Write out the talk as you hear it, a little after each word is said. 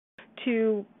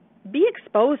to be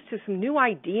exposed to some new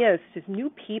ideas, to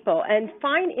new people, and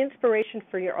find inspiration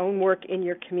for your own work in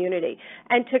your community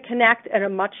and to connect at a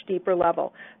much deeper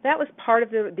level. That was part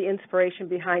of the inspiration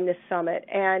behind this summit.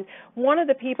 And one of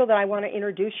the people that I want to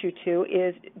introduce you to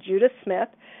is Judith Smith,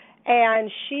 and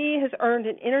she has earned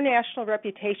an international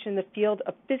reputation in the field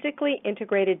of physically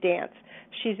integrated dance.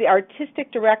 She's the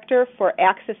artistic director for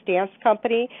Access Dance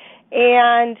Company,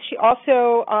 and she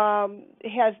also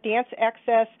has dance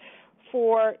access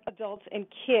for adults and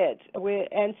kids.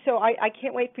 And so I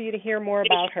can't wait for you to hear more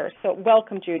about her. So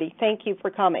welcome, Judy. Thank you for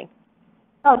coming.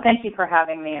 Oh, thank you for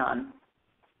having me on.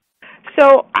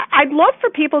 So I'd love for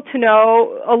people to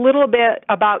know a little bit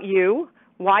about you,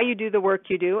 why you do the work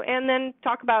you do, and then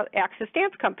talk about Access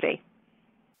Dance Company.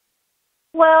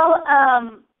 Well,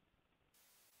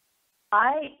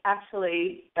 I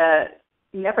actually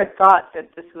never thought that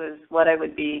this was what I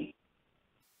would be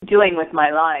doing with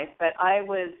my life, but I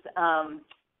was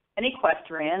an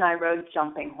equestrian. I rode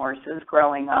jumping horses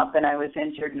growing up, and I was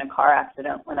injured in a car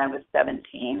accident when I was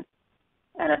 17.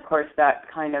 And, of course, that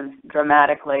kind of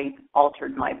dramatically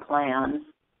altered my plans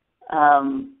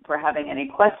for having an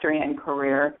equestrian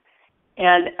career.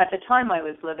 And at the time I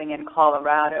was living in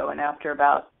Colorado, and after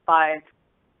about 5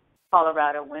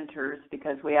 Colorado winters,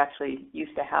 because we actually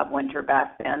used to have winter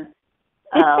back then,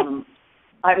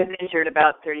 I was injured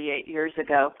about 38 years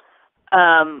ago.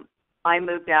 I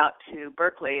moved out to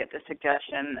Berkeley at the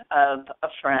suggestion of a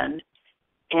friend,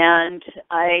 and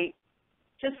I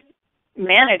just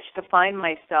managed to find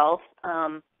myself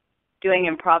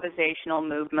doing improvisational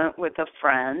movement with a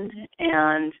friend,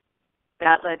 and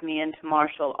that led me into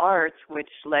martial arts, which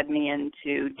led me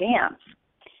into dance.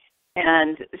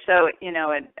 And so,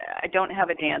 I don't have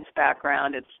a dance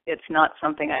background. It's not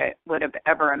something I would have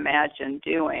ever imagined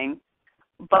doing.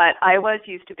 But I was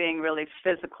used to being really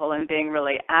physical and being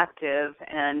really active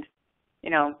and,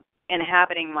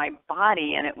 inhabiting my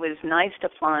body. And it was nice to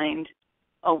find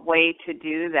a way to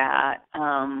do that.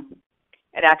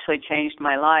 It actually changed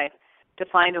my life to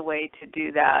find a way to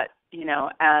do that,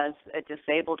 as a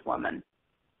disabled woman.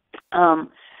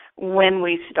 When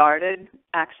we started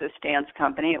Access Dance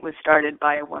Company, it was started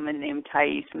by a woman named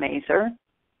Thais Mazer,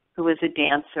 who was a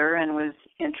dancer and was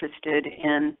interested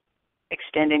in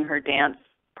extending her dance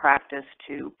practice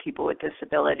to people with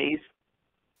disabilities.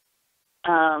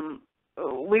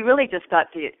 We really just got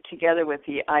together with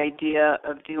the idea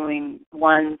of doing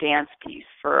one dance piece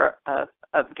for a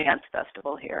dance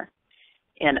festival here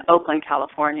in Oakland,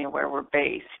 California, where we're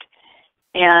based.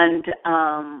 And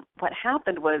what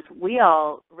happened was we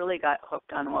all really got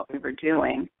hooked on what we were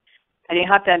doing. And you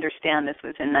have to understand this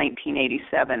was in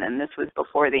 1987, and this was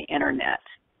before the Internet.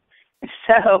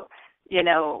 So,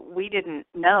 we didn't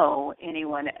know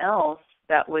anyone else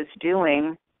that was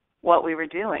doing what we were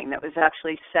doing, that was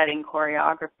actually setting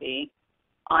choreography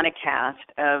on a cast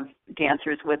of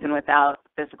dancers with and without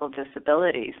physical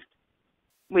disabilities.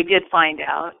 We did find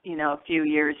out, a few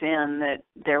years in that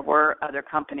there were other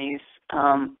companies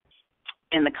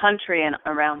in the country and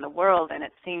around the world, and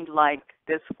it seemed like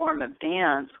this form of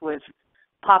dance was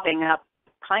popping up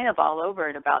kind of all over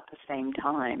at about the same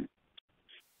time.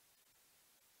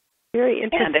 Very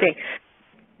interesting.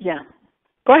 Yeah.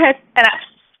 Go ahead. And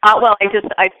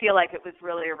I feel like it was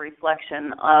really a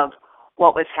reflection of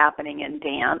what was happening in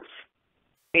dance.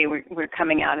 We're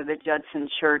coming out of the Judson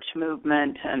Church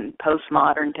movement and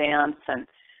postmodern dance and,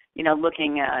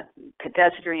 looking at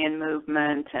pedestrian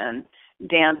movement and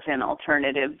dance in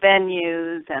alternative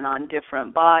venues and on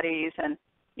different bodies. And,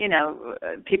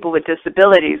 people with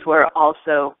disabilities were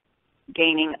also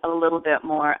gaining a little bit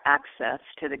more access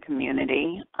to the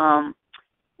community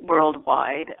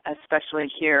worldwide, especially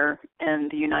here in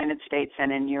the United States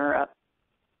and in Europe.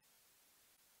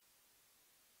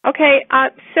 Okay,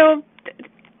 so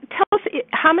tell us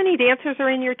how many dancers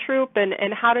are in your troupe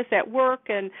and how does that work?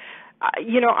 And,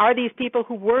 are these people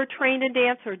who were trained in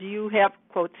dance, or do you have,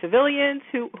 quote, civilians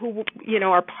who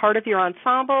are part of your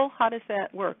ensemble? How does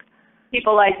that work?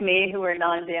 People like me who are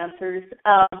non-dancers.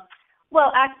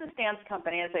 Well, Access Dance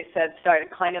Company, as I said, started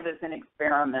kind of as an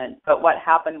experiment, but what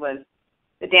happened was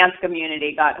the dance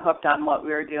community got hooked on what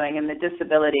we were doing, and the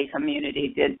disability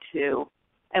community did too.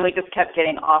 And we just kept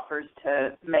getting offers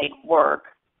to make work.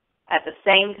 At the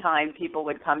same time, people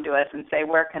would come to us and say,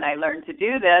 where can I learn to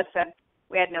do this? And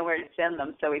we had nowhere to send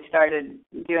them, so we started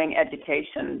doing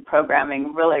education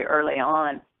programming really early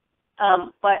on.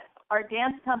 But our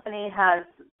dance company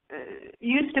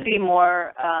used to be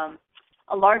more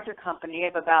a larger company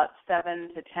of about 7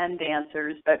 to 10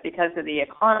 dancers, but because of the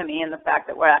economy and the fact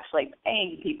that we're actually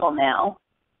paying people now,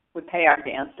 we pay our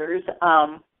dancers,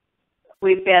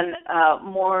 We've been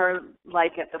more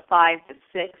like at the 5 to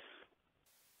 6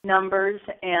 numbers,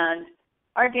 and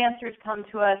our dancers come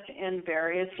to us in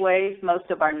various ways.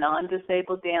 Most of our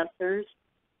non-disabled dancers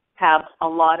have a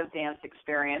lot of dance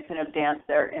experience and have danced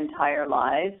their entire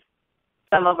lives.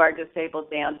 Some of our disabled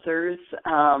dancers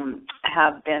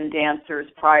have been dancers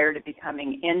prior to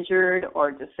becoming injured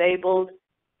or disabled.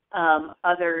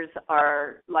 Others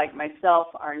are, like myself,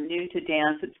 are new to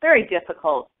dance. It's very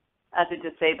difficult as a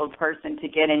disabled person to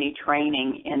get any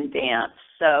training in dance.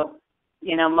 So,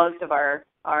 most of our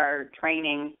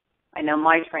training, I know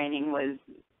my training was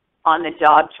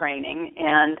on-the-job training,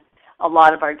 and a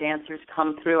lot of our dancers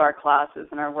come through our classes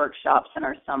and our workshops and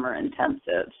our summer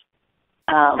intensives.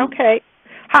 Okay.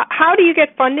 How do you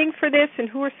get funding for this, and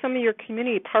who are some of your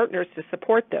community partners to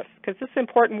support this? Because this is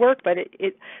important work, but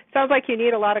it sounds like you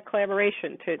need a lot of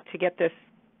collaboration to get this,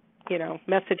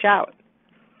 message out.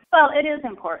 Well, it is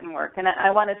important work, and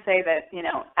I want to say that,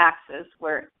 AXIS,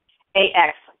 we're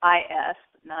AXIS,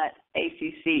 not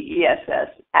ACCESS,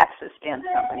 AXIS Dance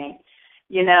Company.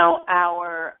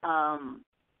 Our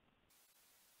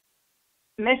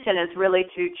mission is really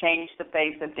to change the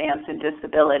face of dance and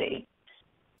disability.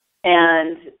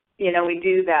 And, we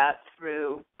do that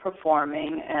through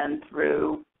performing and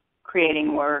through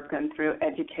creating work and through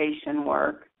education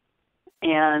work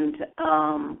and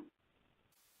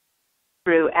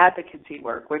through advocacy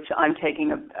work, which I'm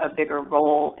taking a bigger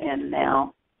role in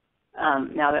now,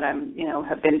 now that I'm,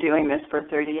 have been doing this for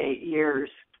 38 years.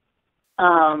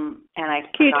 Can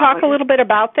you talk a little bit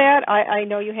about that? I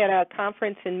know you had a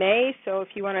conference in May, so if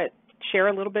you want to share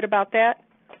a little bit about that.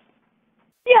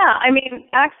 Yeah,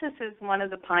 AXIS is one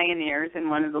of the pioneers and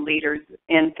one of the leaders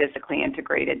in physically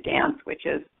integrated dance, which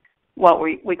is what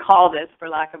we call this, for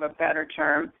lack of a better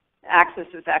term. AXIS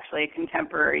is actually a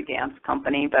contemporary dance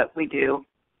company, but we do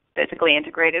physically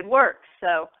integrated work.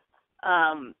 So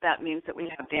that means that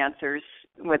we have dancers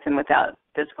with and without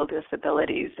physical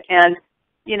disabilities. And,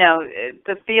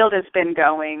 the field has been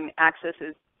going. AXIS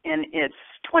is in its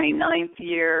 29th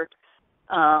year.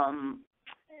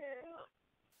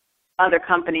 Other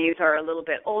companies are a little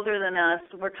bit older than us.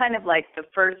 We're kind of like the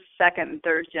first, second, and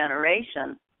third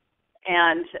generation.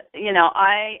 And,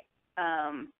 I,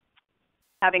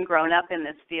 having grown up in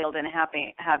this field and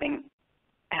having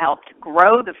helped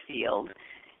grow the field,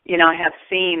 I have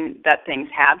seen that things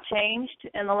have changed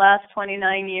in the last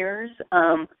 29 years,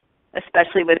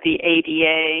 especially with the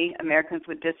ADA, Americans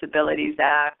with Disabilities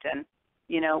Act, and,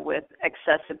 with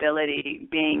accessibility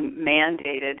being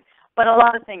mandated. But a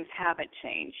lot of things haven't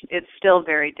changed. It's still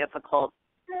very difficult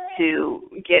to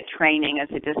get training as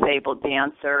a disabled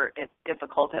dancer. It's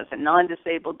difficult as a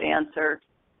non-disabled dancer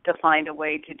to find a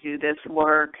way to do this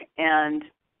work. And,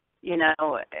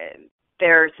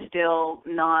 there's still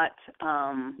not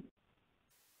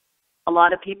a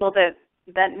lot of people that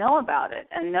know about it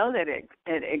and know that it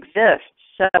exists.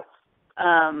 So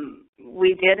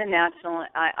we did a national,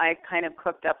 I kind of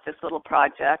cooked up this little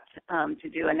project to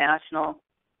do a national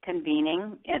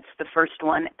convening. It's the first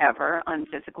one ever on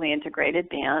physically integrated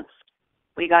dance.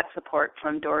 We got support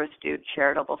from Doris Duke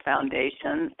Charitable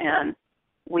Foundation, and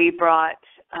we brought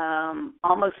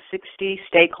almost 60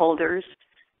 stakeholders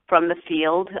from the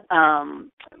field,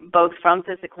 both from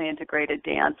physically integrated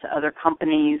dance, other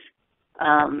companies,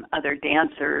 other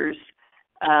dancers.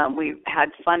 We had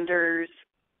funders,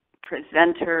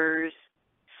 presenters,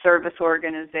 service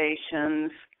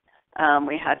organizations.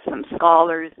 We had some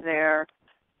scholars there.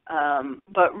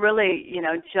 But really,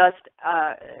 just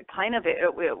kind of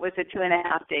it was a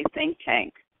 2.5-day think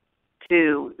tank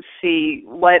to see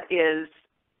what is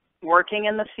working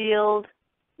in the field,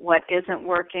 what isn't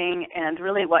working, and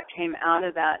really what came out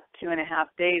of that 2.5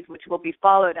 days, which will be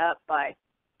followed up by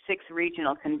 6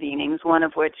 regional convenings, one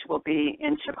of which will be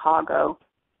in Chicago.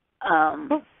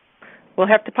 We'll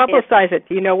have to publicize it.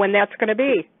 Do you know when that's going to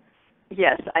be?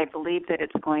 Yes, I believe that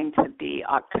it's going to be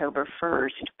October 1st.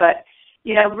 But,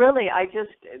 really,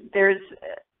 there's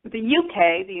the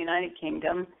UK, the United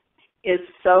Kingdom, is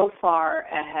so far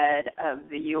ahead of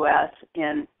the U.S.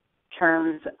 in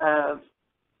terms of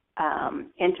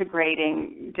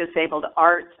integrating disabled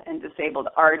arts and disabled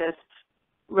artists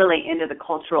really into the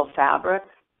cultural fabric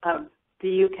of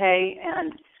the UK.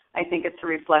 And I think it's a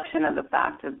reflection of the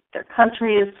fact that their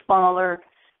country is smaller.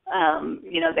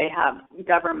 They have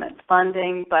government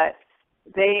funding, but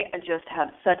they just have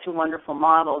such a wonderful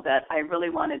model that I really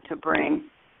wanted to bring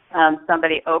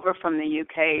somebody over from the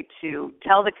UK to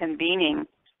tell the convening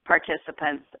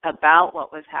participants about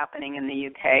what was happening in the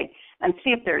UK and see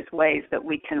if there's ways that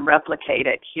we can replicate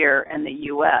it here in the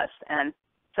U.S. And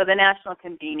so the national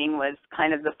convening was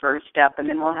kind of the first step, and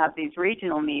then we'll have these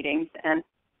regional meetings and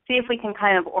see if we can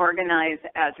kind of organize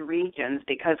as regions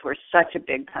because we're such a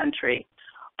big country.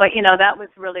 But, that was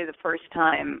really the first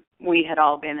time we had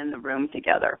all been in the room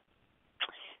together.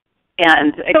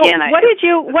 And again,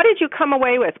 so what did you come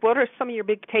away with? What are some of your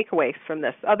big takeaways from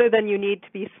this, other than you need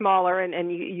to be smaller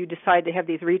and you decide to have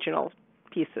these regional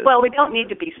pieces? Well, we don't need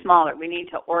to be smaller. We need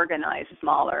to organize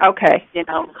smaller. Okay.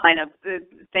 Kind of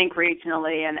think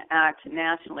regionally and act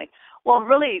nationally. Well,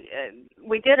 really,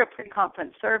 we did a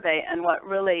pre-conference survey, and what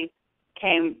really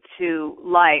came to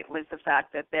light was the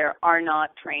fact that there are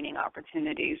not training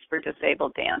opportunities for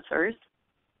disabled dancers,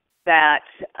 that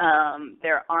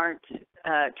there aren't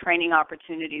training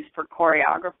opportunities for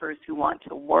choreographers who want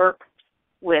to work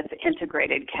with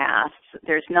integrated casts.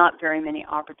 There's not very many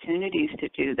opportunities to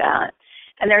do that.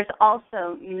 And there's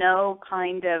also no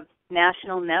kind of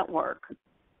national network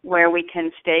where we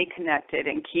can stay connected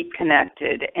and keep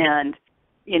connected and,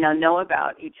 know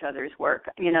about each other's work.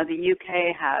 The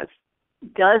UK has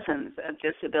dozens of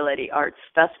disability arts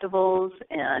festivals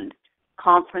and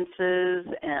conferences,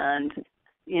 and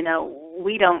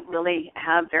we don't really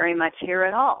have very much here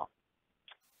at all.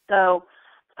 So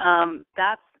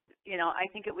that's, I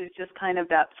think it was just kind of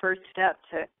that first step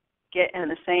to get in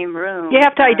the same room. You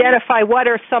have to identify what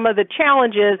are some of the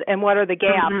challenges and what are the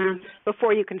gaps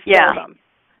before you can fill them.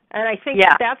 And I think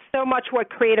that's so much what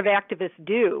creative activists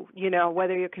do,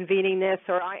 whether you're convening this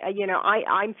or,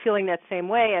 I'm feeling that same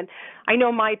way. And I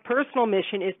know my personal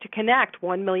mission is to connect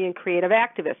 1 million creative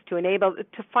activists,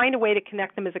 to find a way to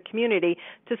connect them as a community,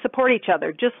 to support each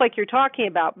other, just like you're talking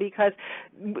about, because,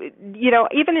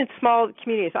 even in small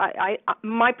communities,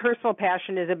 my personal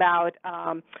passion is about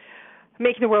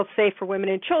making the world safe for women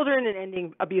and children and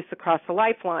ending abuse across the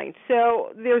lifeline.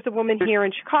 So there's a woman here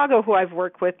in Chicago who I've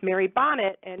worked with, Mary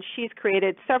Bonnet, and she's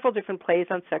created several different plays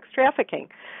on sex trafficking.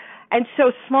 And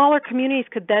so smaller communities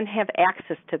could then have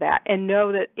access to that and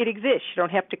know that it exists. You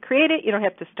don't have to create it. You don't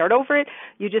have to start over it.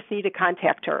 You just need to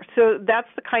contact her. So that's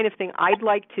the kind of thing I'd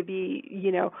like to be,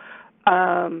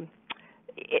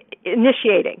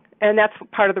 initiating, and that's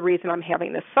part of the reason I'm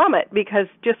having this summit, because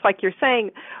just like you're saying,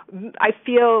 I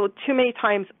feel too many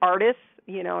times artists,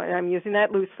 and I'm using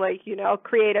that loosely,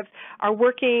 creatives are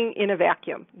working in a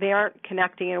vacuum. They aren't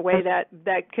connecting in a way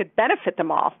that could benefit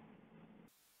them all.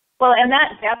 Well, and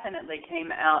that definitely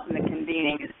came out in the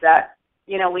convening, is that,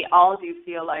 we all do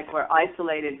feel like we're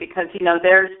isolated because,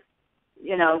 there's,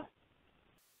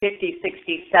 50,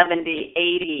 60, 70,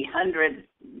 80, 100,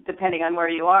 depending on where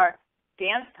you are,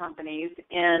 dance companies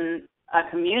in a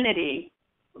community,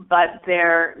 but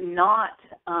they're not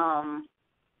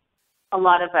a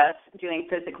lot of us doing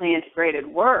physically integrated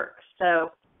work.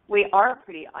 So we are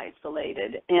pretty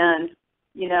isolated. And,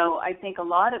 I think a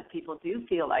lot of people do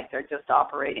feel like they're just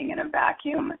operating in a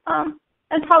vacuum,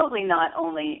 and probably not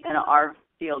only in our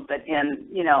field, but in,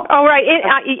 Oh, right.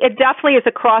 It definitely is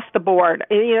across the board.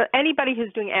 Anybody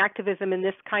who's doing activism in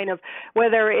this kind of,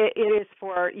 whether it is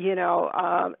for,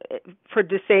 for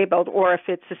disabled, or if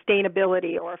it's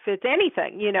sustainability, or if it's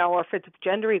anything, or if it's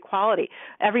gender equality,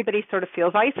 everybody sort of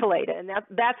feels isolated. And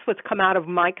that's what's come out of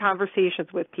my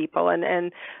conversations with people.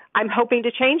 And I'm hoping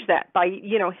to change that by,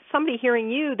 somebody hearing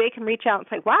you, they can reach out and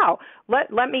say, wow,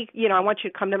 let me, I want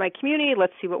you to come to my community.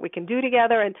 Let's see what we can do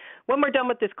together. And when we're done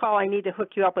with this call, I need to hook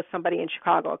you up with somebody in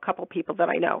Chicago, a couple people that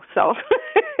I know. So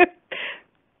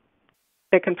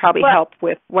that can probably help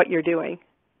with what you're doing.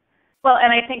 Well,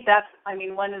 and I think that's,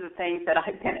 one of the things that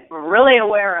I've been really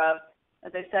aware of,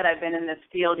 as I said, I've been in this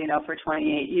field, for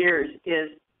 28 years, is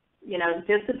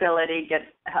disability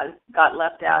got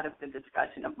left out of the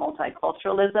discussion of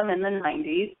multiculturalism in the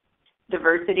 90s,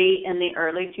 diversity in the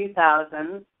early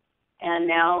 2000s, and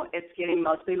now it's getting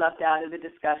mostly left out of the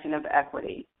discussion of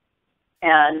equity.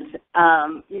 And,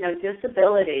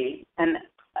 disability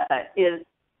is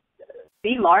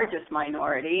the largest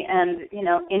minority, and,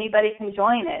 anybody can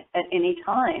join it at any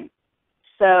time.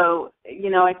 So,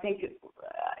 I think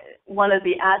one of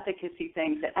the advocacy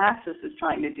things that Access is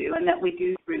trying to do, and that we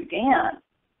do through dance,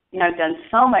 I've done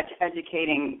so much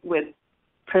educating with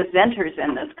presenters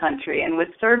in this country and with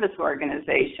service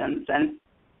organizations and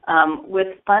with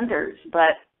funders,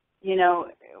 but,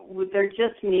 there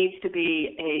just needs to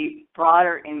be a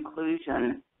broader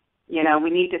inclusion. We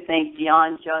need to think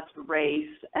beyond just race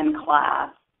and class.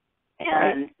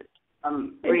 And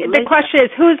the question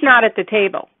is, who's not at the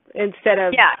table? Instead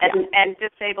of and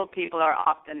disabled people are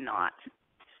often not.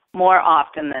 More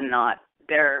often than not,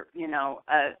 they're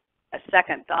a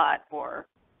second thought, or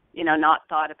not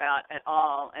thought about at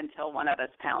all until one of us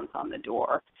pounds on the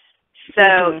door. So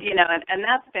and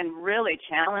that's been really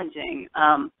challenging.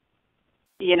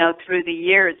 through the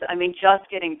years, I mean, just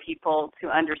getting people to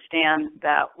understand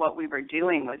that what we were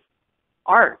doing was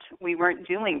art. We weren't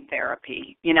doing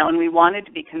therapy, and we wanted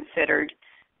to be considered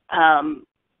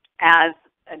as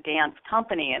a dance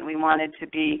company, and we wanted to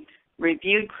be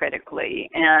reviewed critically.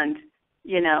 And,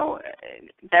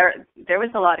 there was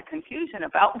a lot of confusion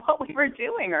about what we were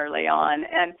doing early on.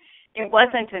 And it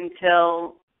wasn't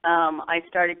until I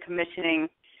started commissioning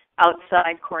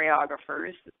outside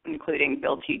choreographers, including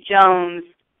Bill T. Jones,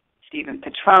 Stephen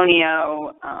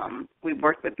Petronio. We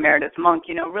worked with Meredith Monk,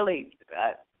 really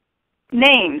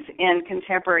names in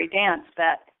contemporary dance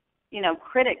that,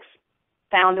 critics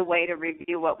found a way to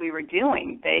review what we were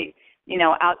doing. They,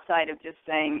 outside of just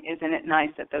saying, isn't it nice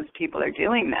that those people are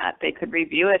doing that, they could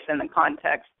review us in the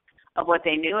context of what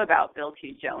they knew about Bill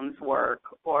T. Jones' work,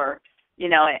 or,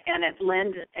 and it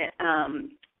lent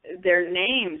their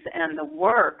names and the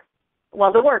work.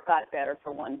 Well, the work got better,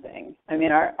 for one thing. I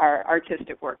mean, our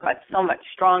artistic work got so much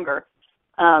stronger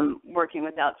working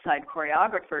with outside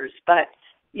choreographers. But,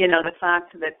 the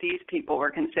fact that these people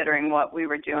were considering what we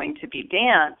were doing to be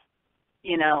dance,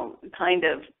 kind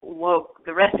of woke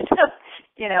the rest of,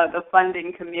 the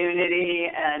funding community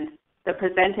and the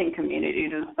presenting community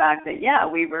to the fact that, yeah,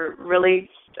 we were really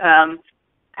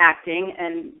acting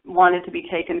and wanted to be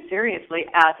taken seriously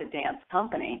as a dance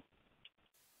company.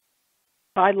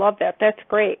 I love that. That's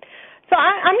great. So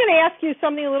I'm going to ask you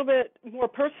something a little bit more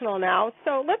personal now.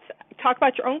 So let's talk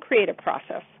about your own creative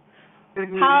process.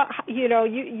 Mm-hmm. How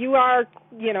you are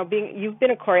you've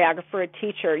been a choreographer, a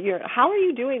teacher. How are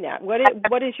you doing that? What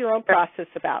is your own process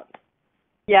about?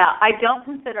 Yeah, I don't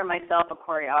consider myself a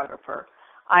choreographer.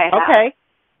 I have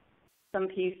some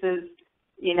pieces,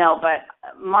 but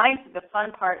the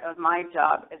fun part of my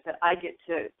job is that I get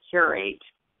to curate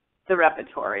the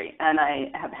repertory, and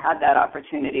I have had that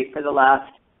opportunity for the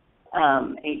last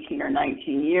 18 or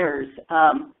 19 years.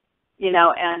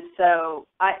 And so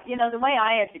the way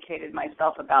I educated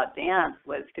myself about dance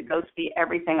was to go see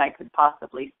everything I could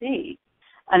possibly see.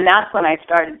 And that's when I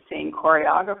started seeing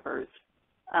choreographers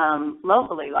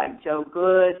locally, like Joe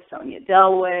Good, Sonia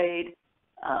Delwade,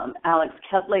 Alex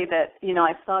Ketley, that,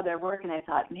 I saw their work and I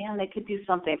thought, man, they could do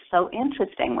something so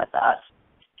interesting with us,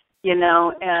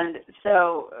 And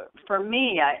so for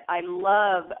me, I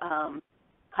love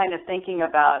kind of thinking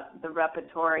about the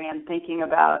repertory and thinking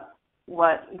about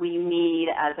what we need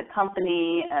as a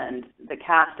company and the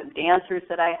cast of dancers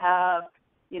that I have,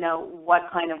 what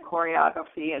kind of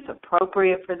choreography is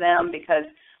appropriate for them, because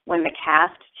when the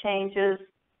cast changes,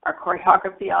 our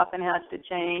choreography often has to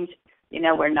change.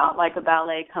 We're not like a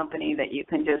ballet company that you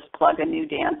can just plug a new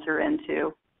dancer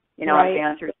into. Right. Our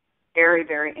dancers are very,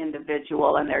 very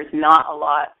individual, and there's not a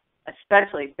lot,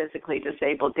 especially physically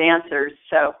disabled dancers.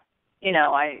 So,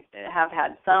 I have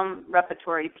had some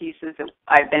repertory pieces that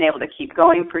I've been able to keep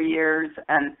going for years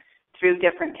and through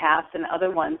different casts, and other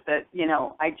ones that,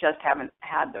 I just haven't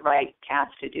had the right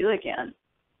cast to do again.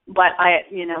 But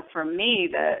for me,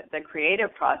 the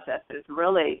creative process is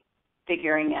really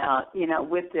figuring out,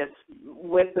 with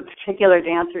the particular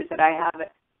dancers that I have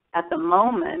at the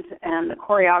moment and the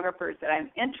choreographers that I'm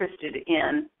interested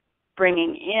in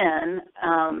bringing in,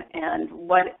 and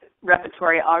what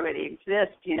repertory already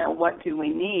exists, what do we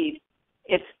need?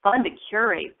 It's fun to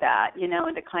curate that,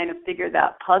 and to kind of figure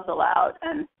that puzzle out.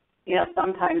 And,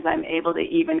 sometimes I'm able to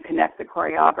even connect the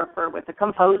choreographer with the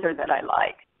composer that I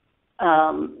like.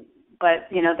 But,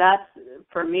 that's,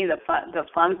 for me, the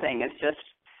fun thing is just,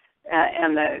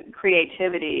 and the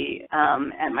creativity,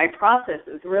 and my process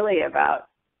is really about,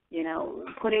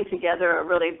 putting together a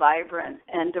really vibrant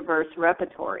and diverse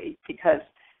repertory, because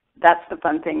that's the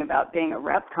fun thing about being a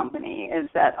rep company, is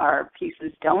that our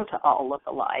pieces don't all look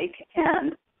alike.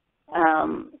 And,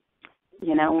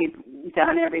 we've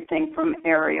done everything from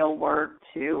aerial work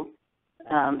to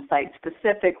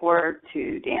site-specific work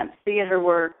to dance theater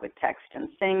work with text and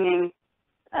singing.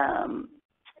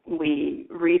 We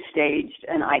restaged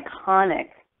an iconic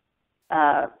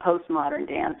postmodern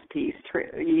dance piece,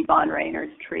 Yvonne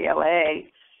Rayner's Trio A.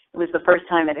 It was the first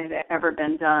time it had ever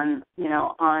been done,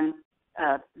 on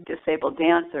disabled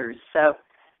dancers. So,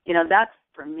 that's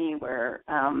for me where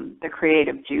the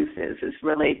creative juice is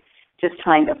really just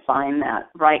trying to find that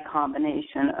right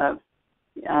combination of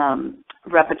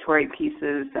repertory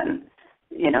pieces and,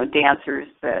 dancers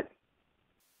that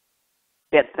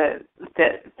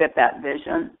fit that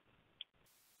vision.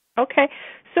 Okay.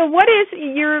 So what is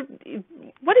your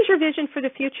vision for the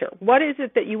future? What is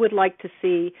it that you would like to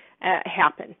see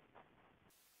happen?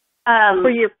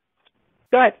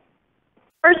 Go ahead.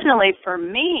 Personally, for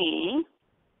me,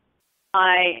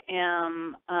 I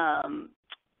am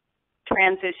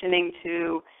transitioning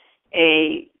to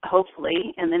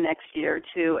hopefully in the next year or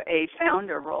two, a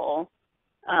founder role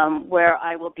where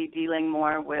I will be dealing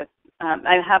more with,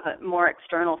 I have a more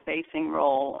external-facing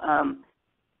role,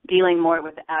 dealing more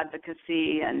with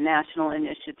advocacy and national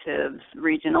initiatives,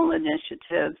 regional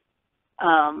initiatives,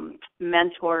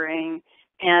 mentoring,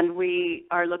 and we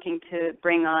are looking to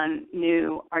bring on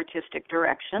new artistic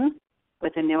direction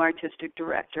with a new artistic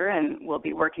director, and we'll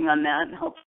be working on that and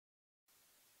hopefully.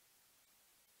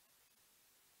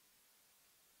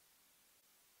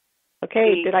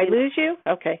 Okay, did I lose you?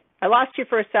 Okay, I lost you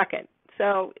for a second.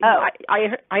 So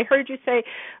I heard you say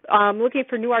looking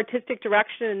for new artistic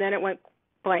direction, and then it went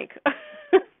blank.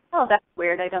 Oh, that's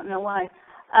weird. I don't know why.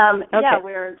 Okay. Yeah,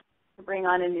 we're to bring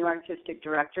on a new artistic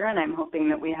director, and I'm hoping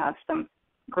that we have some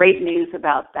great news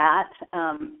about that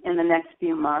in the next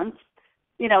few months.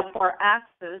 You know, for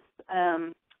Access,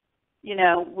 you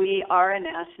know, we are a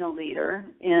national leader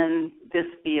in this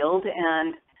field,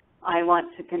 and I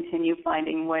want to continue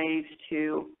finding ways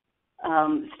to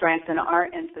strengthen our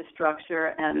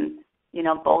infrastructure and, you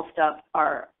know,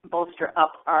 bolster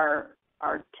up our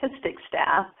artistic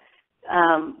staff.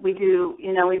 We do,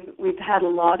 you know, we've had a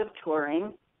lot of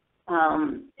touring,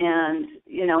 and,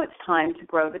 you know, it's time to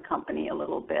grow the company a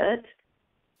little bit.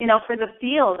 You know, for the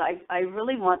field, I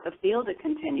really want the field to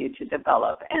continue to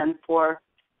develop and for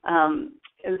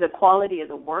the quality of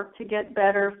the work to get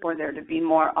better, for there to be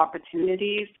more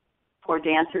opportunities for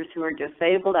dancers who are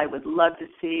disabled. I would love to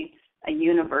see a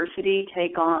university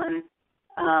take on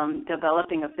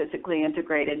developing a physically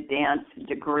integrated dance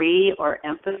degree or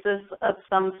emphasis of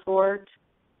some sort.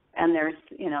 And there's,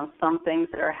 you know, some things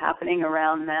that are happening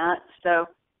around that. So,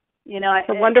 you know, it's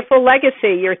a wonderful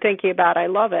legacy you're thinking about. I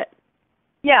love it.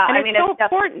 Yeah, and I mean, it's so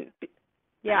important.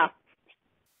 Yeah.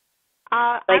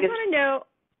 I want to know,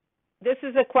 this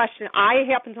is a question I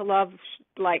happen to love,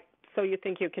 like, So You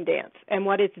Think You Can Dance, and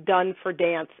what it's done for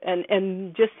dance,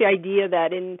 and just the idea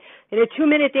that in a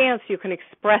 2-minute dance you can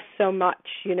express so much,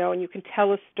 you know, and you can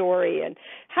tell a story. And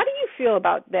how do you feel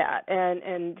about that,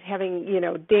 and having, you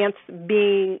know, dance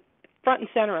being front and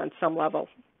center on some level?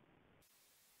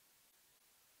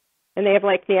 And they have,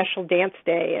 like, National Dance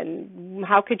Day, and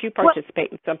how could you participate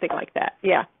in something like that?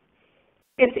 Yeah.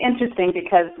 It's interesting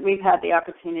because we've had the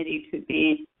opportunity to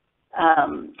be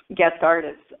guest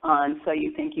artists on So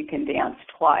You Think You Can Dance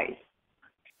twice.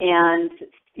 And,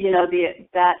 you know,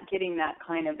 getting that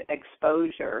kind of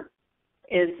exposure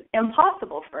is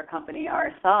impossible for a company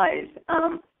our size.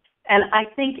 And I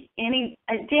think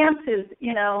dance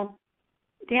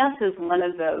is one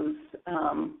of those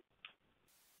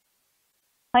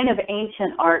kind of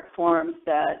ancient art forms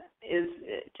that is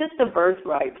just a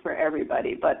birthright for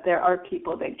everybody, but there are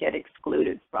people that get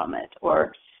excluded from it,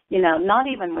 or, you know, not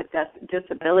even with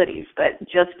disabilities, but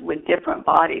just with different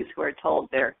bodies who are told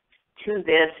they're too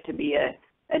this to be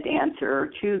a dancer, or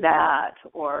too that,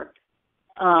 or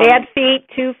bad feet,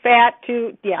 too fat,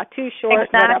 too short.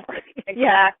 Exactly,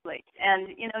 exactly. And,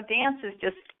 you know, dance is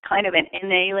just kind of an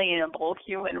inalienable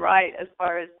human right as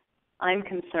far as I'm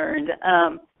concerned.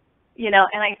 You know,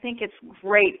 and I think it's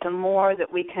great the more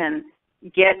that we can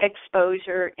get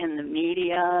exposure in the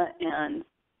media and,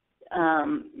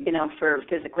 you know, for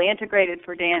physically integrated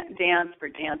for dance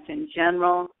in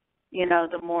general, you know,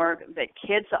 the more that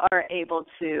kids are able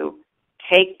to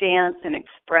take dance and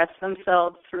express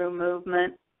themselves through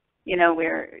movement. You know,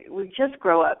 we just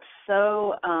grow up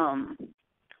so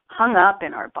hung up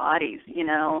in our bodies, you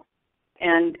know,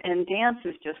 and dance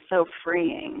is just so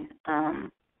freeing.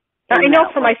 I know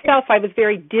for myself, I was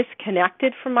very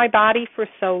disconnected from my body for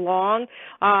so long.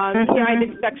 You know, I'd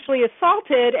been sexually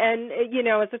assaulted, and, you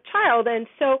know, as a child, and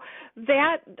so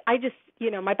that I just,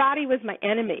 you know, my body was my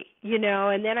enemy, you know.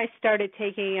 And then I started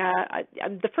taking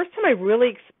the first time I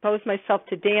really exposed myself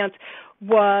to dance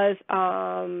was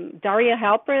Daria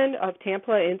Halprin of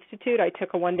Tampa Institute. I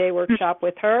took a one-day workshop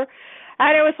with her,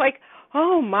 and it was like,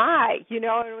 oh my, you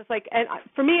know, it was like, and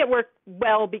for me it worked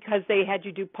well because they had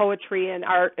you do poetry and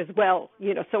art as well,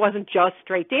 you know, so it wasn't just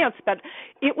straight dance, but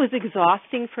it was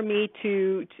exhausting for me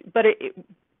but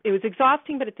it was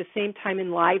exhausting, but at the same time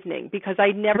enlivening, because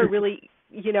I never really,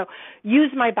 you know,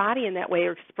 used my body in that way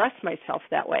or expressed myself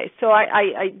that way. So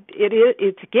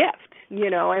it's a gift, you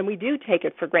know, and we do take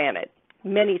it for granted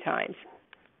many times.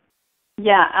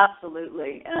 Yeah,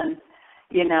 absolutely. And,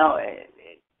 you know,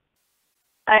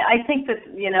 I think that,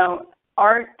 you know,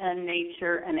 art and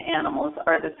nature and animals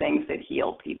are the things that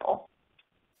heal people.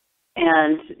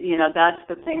 And, you know, that's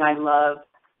the thing I love.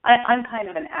 I'm kind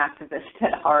of an activist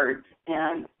at heart.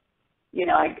 And, you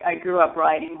know, I grew up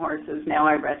riding horses. Now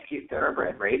I rescue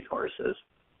thoroughbred race horses.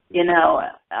 You know,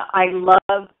 I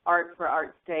love art for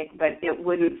art's sake, but it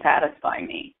wouldn't satisfy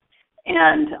me.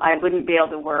 And I wouldn't be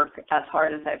able to work as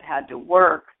hard as I've had to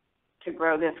work to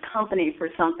grow this company for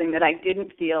something that I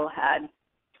didn't feel had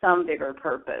some bigger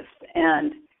purpose.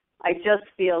 And I just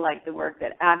feel like the work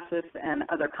that Access and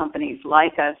other companies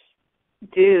like us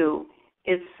do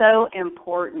is so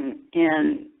important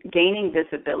in gaining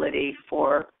visibility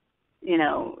for,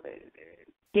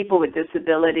 people with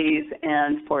disabilities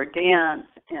and for dance.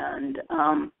 And,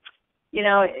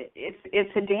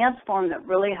 it's a dance form that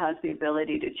really has the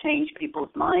ability to change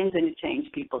people's minds and to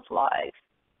change people's lives.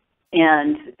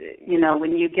 And,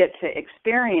 when you get to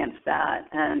experience that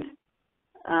and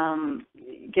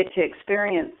get to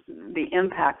experience the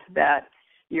impact that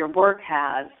your work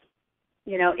has,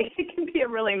 it can be a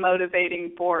really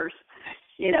motivating force,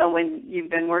 when you've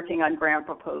been working on grant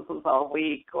proposals all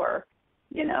week or,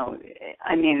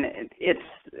 it's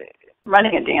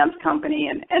running a dance company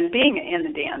and being in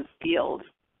the dance field,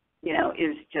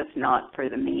 is just not for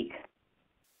the meek.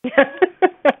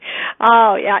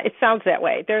 Oh yeah, it sounds that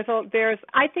way. There's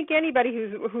I think anybody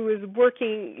who is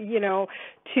working,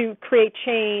 to create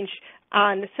change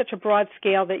on such a broad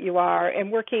scale that you are,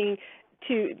 and working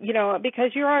to,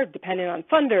 because you are dependent on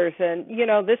funders, and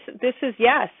this is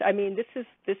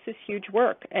this is huge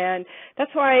work, and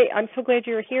that's why I'm so glad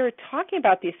you're here talking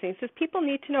about these things, because people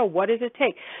need to know, what does it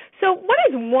take. So what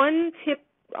is one tip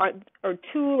or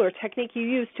tool or technique you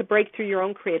use to break through your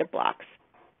own creative blocks?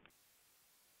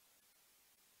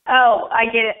 Oh, I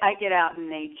get out in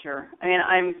nature.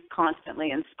 I'm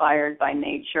constantly inspired by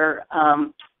nature,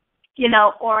 or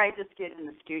I just get in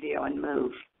the studio and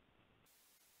move.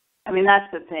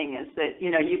 That's the thing, is that,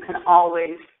 you can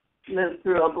always move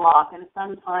through a block, and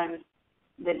sometimes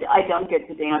I don't get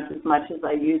to dance as much as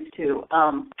I used to.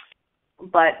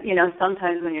 But,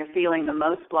 sometimes when you're feeling the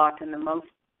most blocked and the most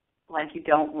like you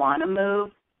don't want to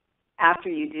move, after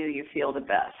you do, you feel the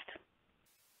best.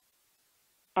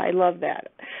 I love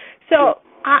that. So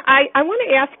I want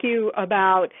to ask you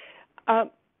about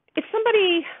if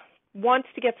somebody wants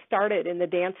to get started in the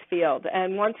dance field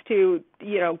and wants to,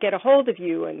 get a hold of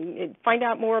you and find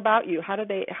out more about you, how do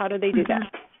they do that?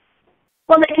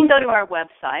 Well, they can go to our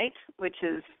website, which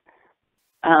is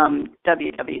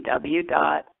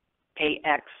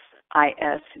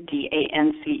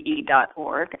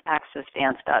www.axisdance.org,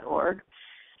 accessdance.org.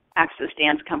 Access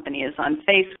Dance Company is on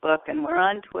Facebook, and we're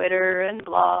on Twitter and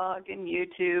blog and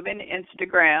YouTube and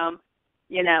Instagram,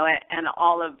 and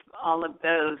all of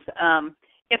those.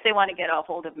 If they want to get a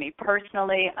hold of me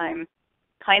personally, I'm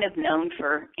kind of known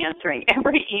for answering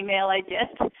every email I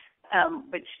get,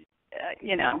 which, I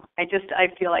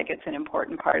feel like it's an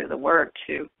important part of the work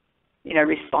to,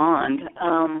 respond.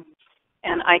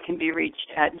 And I can be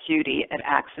reached at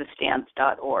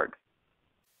judy@accessdance.org.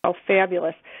 Oh,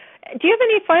 fabulous. Do you have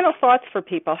any final thoughts for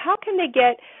people? How can they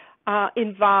get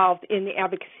involved in the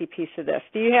advocacy piece of this?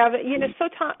 Do you have,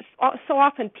 so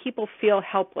often people feel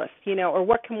helpless, or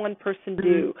what can one person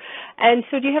do? And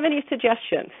so do you have any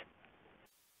suggestions?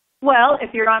 Well,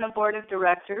 if you're on a board of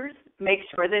directors, make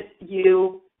sure that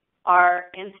you are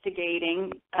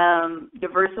instigating,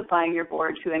 diversifying your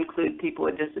board to include people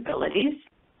with disabilities.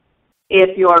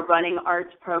 If you're running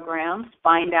arts programs,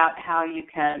 find out how you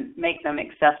can make them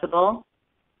accessible,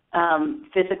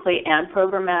 physically and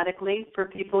programmatically for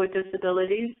people with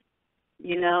disabilities.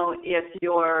 If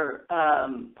you're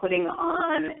putting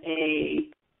on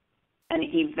an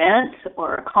event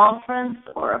or a conference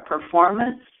or a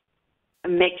performance,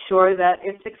 make sure that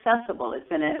it's accessible.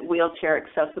 It's in a wheelchair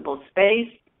accessible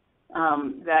space,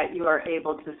 that you are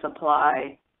able to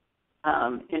supply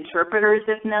interpreters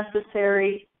if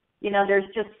necessary. There's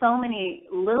just so many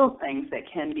little things that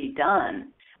can be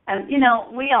done. And,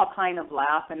 we all kind of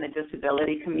laugh in the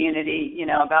disability community,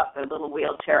 about the little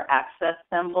wheelchair access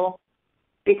symbol,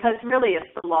 because really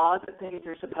it's the law that things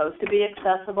are supposed to be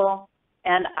accessible.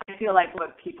 And I feel like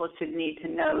what people should need to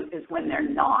note is when they're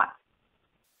not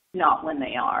when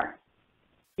they are.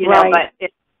 Right. But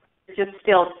it's just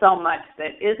still so much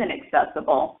that isn't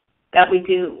accessible that we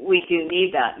do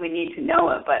need that. We need to know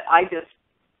it. But I just,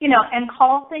 and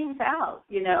call things out.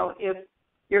 If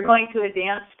you're going to a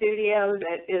dance studio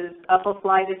that is up a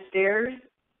flight of stairs,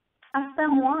 ask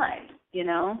them why,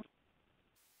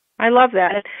 I love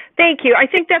that. Thank you. I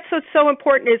think that's what's so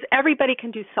important, is everybody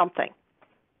can do something.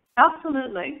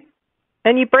 Absolutely.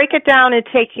 And you break it down in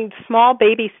taking small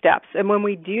baby steps. And when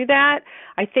we do that,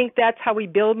 I think that's how we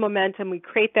build momentum, we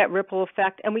create that ripple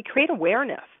effect, and we create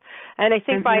awareness. And I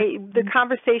think by the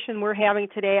conversation we're having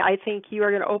today, I think you are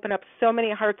going to open up so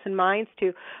many hearts and minds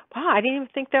to, wow, I didn't even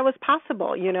think that was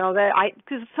possible,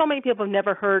 because so many people have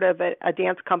never heard of a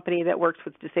dance company that works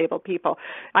with disabled people.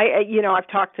 I've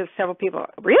talked to several people,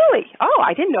 really? Oh,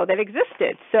 I didn't know that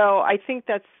existed. So I think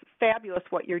that's fabulous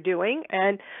what you're doing,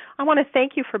 and I want to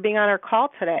thank you for being on our call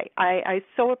today. I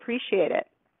so appreciate it.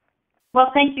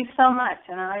 Well, thank you so much,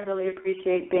 and I really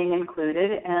appreciate being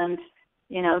included, and,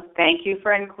 thank you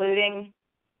for including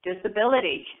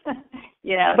disability,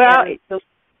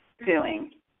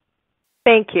 doing.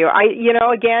 Thank you.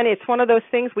 Again, it's one of those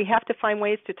things we have to find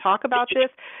ways to talk about this.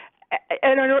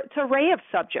 And it's an array of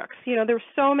subjects. There's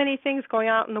so many things going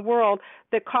on in the world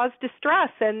that cause distress,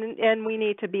 and we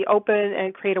need to be open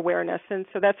and create awareness. And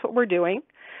so that's what we're doing.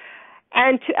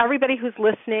 And to everybody who's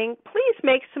listening, please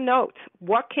make some notes.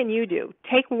 What can you do?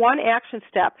 Take one action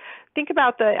step. Think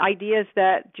about the ideas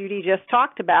that Judy just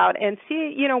talked about, and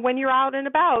see, when you're out and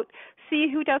about, see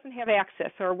who doesn't have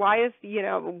access, or why is,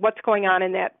 what's going on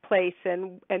in that place,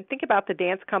 and think about the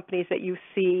dance companies that you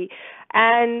see,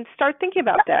 and start thinking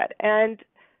about that. And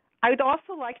I would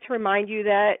also like to remind you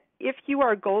that if you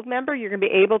are a Gold member, you're going to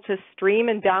be able to stream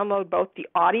and download both the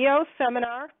audio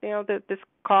seminar, this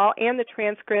call, and the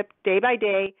transcript day by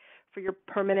day for your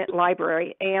permanent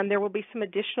library. And there will be some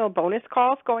additional bonus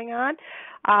calls going on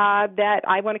that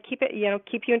I want to keep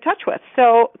you in touch with.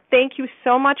 So thank you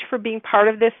so much for being part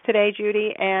of this today,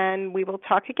 Judy, and we will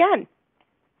talk again.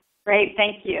 Great,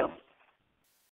 thank you.